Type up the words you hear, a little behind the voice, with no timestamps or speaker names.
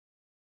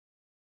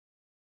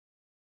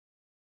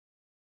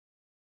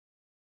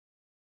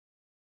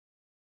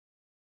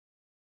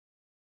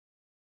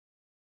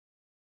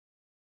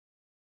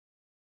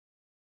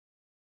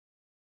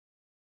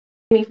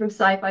Me from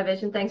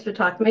Sci-Fi-vision. Thanks for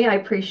talking to me. I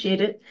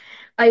appreciate it.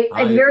 I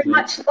Hi, very Kate.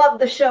 much love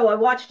the show. I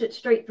watched it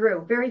straight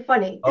through. Very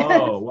funny.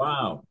 Oh,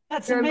 wow.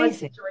 That's Very much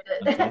amazing. enjoyed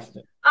it.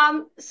 Fantastic.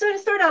 So to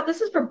start out,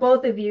 this is for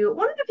both of you. I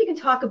wondered if you can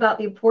talk about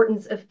the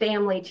importance of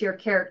family to your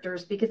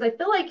characters, because I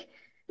feel like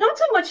not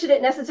so much that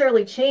it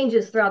necessarily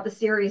changes throughout the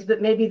series,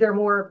 but maybe they're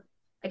more,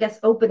 I guess,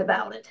 open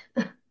about it.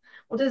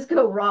 We'll just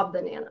go Rob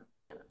then Anna.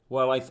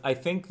 Well, I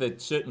think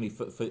that certainly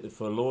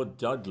for Lord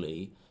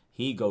Dudley,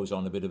 he goes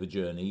on a bit of a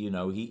journey.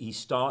 He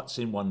starts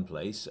in one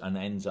place and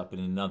ends up in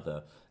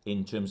another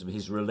in terms of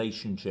his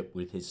relationship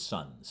with his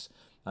sons.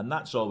 And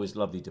that's always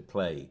lovely to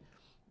play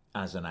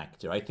as an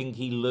actor. I think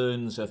he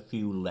learns a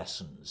few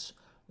lessons.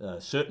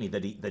 Certainly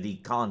that he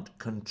can't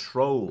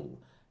control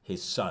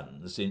his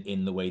sons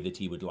in the way that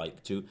he would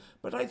like to.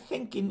 But I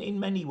think in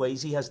many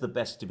ways he has the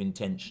best of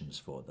intentions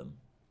for them.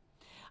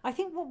 I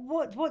think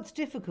what's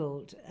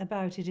difficult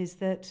about it is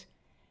that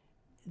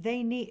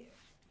they need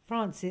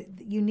Francis.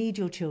 You need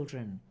your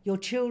children. Your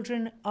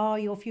children are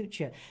your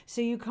future.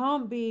 So you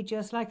can't be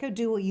just like, oh,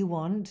 do what you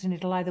want, and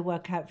it'll either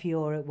work out for you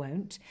or it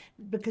won't,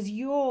 because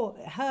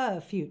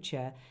her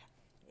future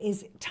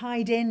is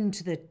tied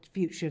into the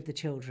future of the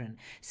children.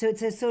 So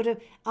it's a sort of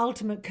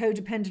ultimate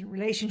codependent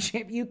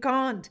relationship. You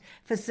can't,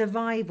 for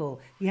survival,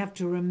 you have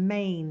to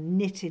remain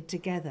knitted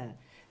together.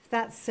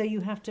 That's so you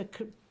have to.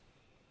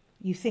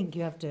 You think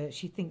you have to.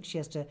 She thinks she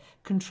has to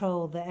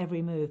control their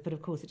every move, but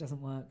of course it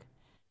doesn't work.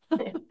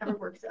 It never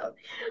works out.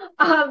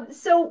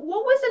 So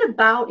what was it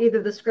about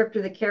either the script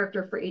or the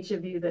character for each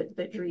of you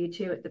that drew you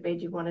to it, that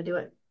made you want to do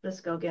it? Let's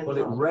go again, Well,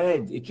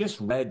 Rob. it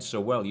just read so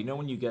well.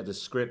 When you get a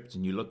script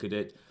and you look at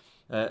it,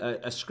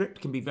 a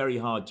script can be very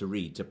hard to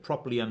read, to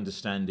properly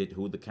understand it,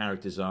 who the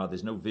characters are.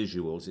 There's no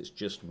visuals, it's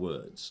just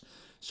words.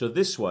 So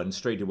this one,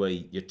 straight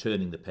away, you're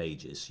turning the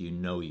pages, you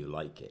know you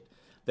like it.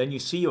 Then you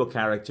see your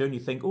character and you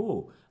think,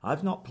 oh,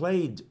 I've not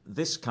played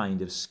this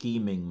kind of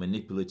scheming,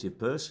 manipulative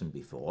person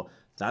before.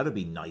 That would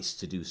be nice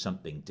to do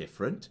something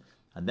different.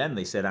 And then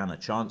they said Anna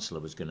Chancellor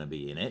was going to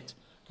be in it,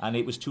 and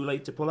it was too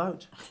late to pull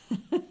out.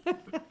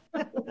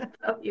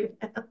 Oh, you.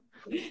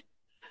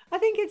 I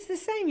think it's the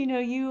same.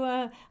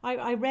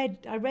 I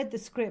read the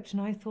script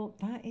and I thought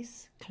that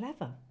is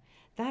clever,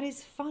 that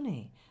is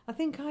funny. I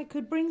think I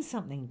could bring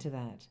something to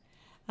that,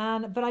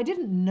 and but I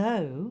didn't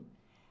know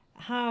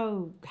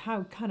how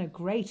kind of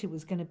great it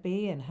was going to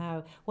be and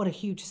how what a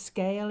huge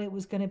scale it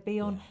was going to be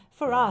Yeah, on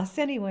for yeah. us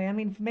anyway. I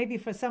mean, maybe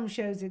for some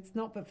shows it's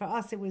not, but for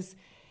us it was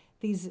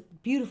these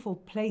beautiful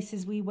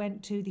places we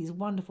went to, these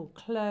wonderful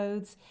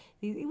clothes.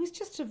 It was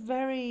just a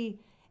very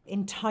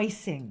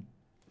enticing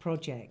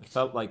It project.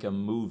 felt like a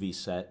movie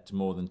set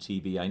more than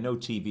TV. I know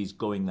TV's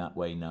going that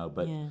way now,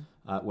 but Yeah.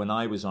 when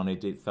I was on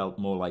it, it felt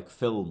more like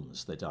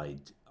films that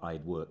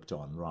I'd worked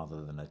on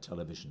rather than a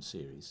television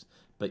series.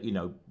 But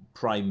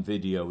Prime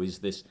Video is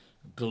this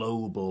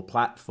global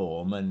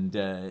platform, and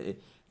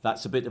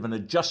that's a bit of an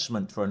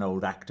adjustment for an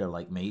old actor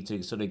like me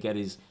to sort of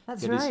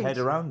That's get his head right.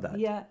 around that.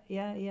 Yeah,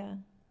 yeah, yeah.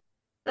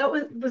 That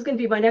was going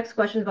to be my next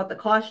question about the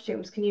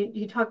costumes. Can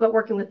you talk about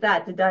working with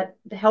that? Did that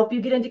help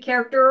you get into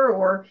character,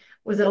 or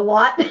was it a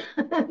lot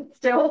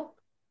still?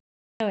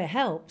 No, it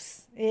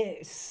helps.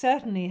 It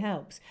certainly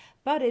helps.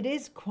 But it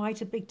is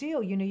quite a big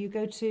deal. You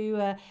go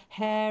to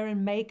hair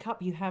and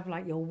makeup, you have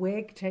like your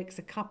wig takes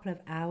a couple of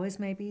hours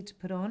maybe to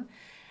put on.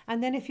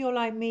 And then if you're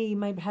like me, you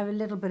maybe have a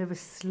little bit of a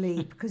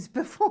sleep because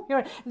before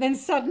you're, then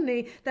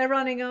suddenly they're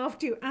running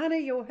after you, Anna,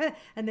 your hair,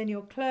 and then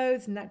your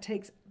clothes, and that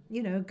takes,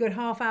 a good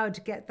half hour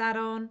to get that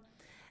on.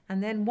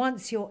 And then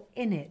once you're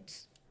in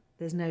it,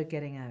 there's no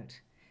getting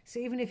out. So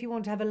even if you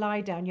want to have a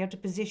lie down, you have to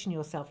position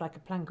yourself like a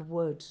plank of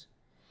wood.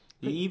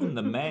 Even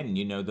the men,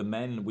 the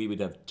men, we would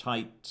have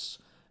tights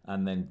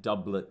and then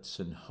doublets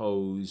and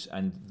hose,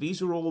 and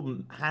these are all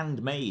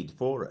handmade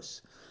for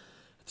us.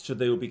 So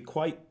they will be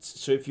quite.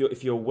 So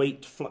if your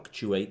weight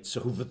fluctuates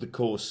over the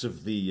course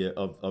of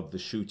the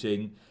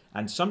shooting,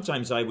 and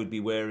sometimes I would be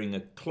wearing a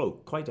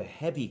cloak, quite a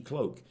heavy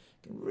cloak,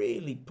 can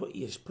really put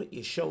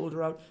your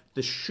shoulder out.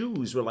 The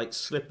shoes were like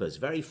slippers,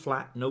 very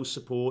flat, no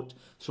support.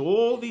 So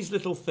all these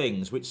little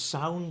things which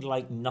sound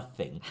like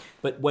nothing,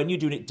 but when you're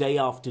doing it day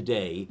after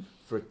day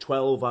for a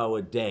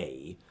 12-hour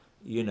day,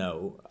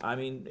 I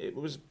mean, it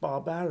was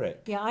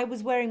barbaric. Yeah, I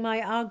was wearing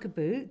my Ugg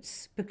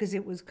boots because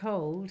it was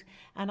cold,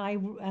 and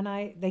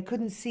they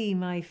couldn't see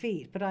my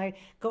feet, but I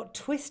got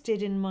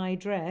twisted in my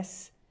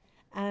dress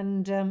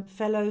and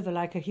fell over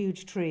like a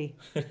huge tree.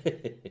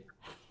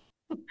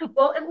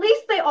 Well, at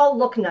least they all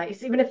look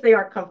nice, even if they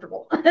aren't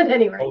comfortable. At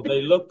any Oh, rate.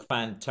 they look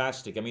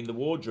fantastic. I mean, the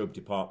wardrobe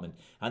department,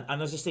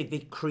 and as I say, they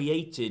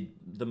created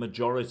the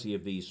majority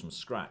of these from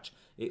scratch.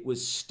 It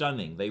was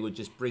stunning. They would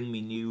just bring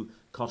me new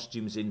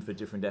costumes in for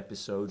different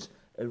episodes.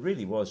 It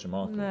really was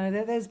remarkable. No,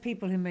 there's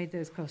people who made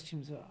those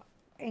costumes are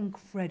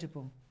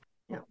incredible,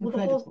 Yeah. Well, the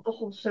whole incredible. the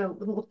whole show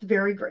looked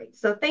very great.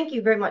 So thank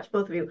you very much,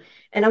 both of you.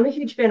 And I'm a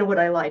huge fan of What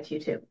I Lied to You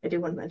too. I do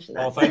want to mention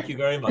Oh, that. thank you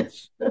very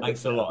much.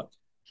 Thanks a lot.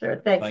 Sure.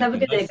 Thanks. Thank Have a you.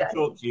 good day, Nice to guys.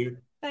 talk to you.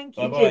 Thank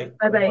Bye You you. too.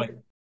 bye. Bye Bye bye.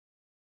 bye.